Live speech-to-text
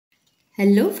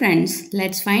Hello friends,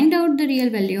 let's find out the real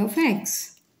value of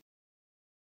x.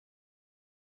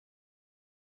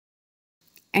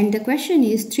 And the question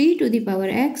is 3 to the power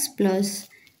x plus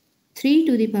 3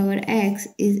 to the power x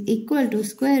is equal to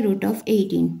square root of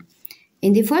 18.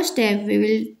 In the first step, we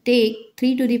will take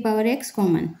 3 to the power x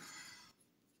common.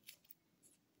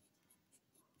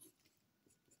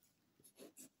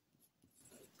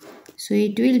 So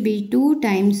it will be 2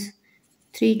 times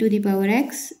 3 to the power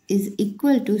x is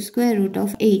equal to square root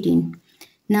of 18.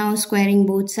 Now squaring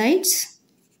both sides.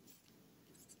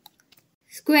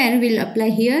 Square will apply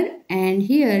here and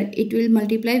here it will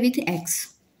multiply with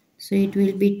x. So it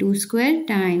will be 2 square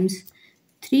times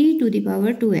 3 to the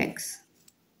power 2x.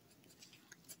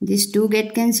 These 2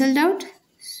 get cancelled out.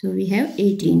 So we have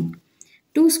 18.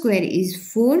 2 square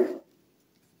is 4.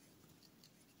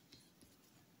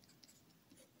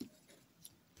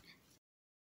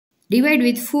 Divide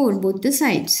with 4 both the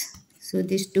sides. So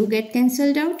these 2 get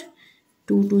cancelled out.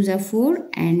 2 2s are 4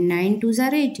 and 9 2s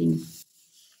are 18.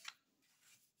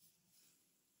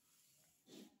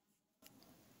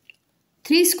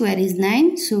 3 square is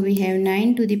 9. So we have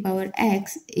 9 to the power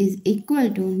x is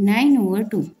equal to 9 over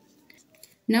 2.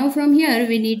 Now from here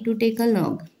we need to take a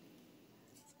log.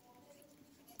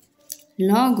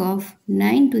 Log of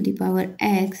 9 to the power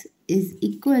x is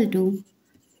equal to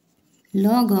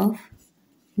log of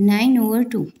 9 over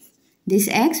 2. This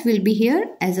x will be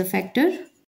here as a factor.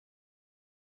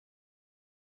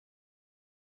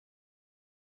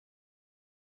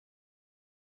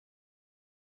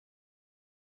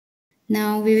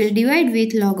 Now we will divide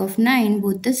with log of 9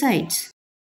 both the sides.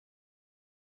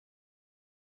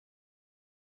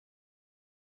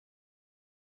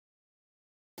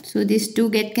 So these 2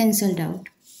 get cancelled out.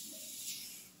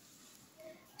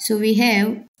 So we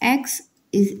have x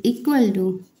is equal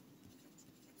to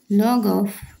log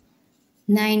of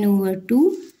 9 over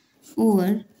 2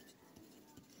 over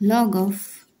log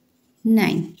of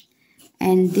 9.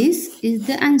 And this is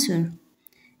the answer.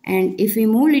 And if we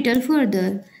move little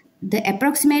further, the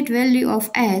approximate value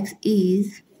of x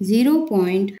is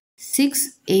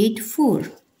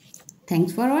 0.684.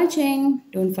 Thanks for watching.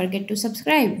 Don't forget to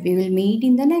subscribe. We will meet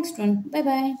in the next one. Bye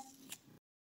bye.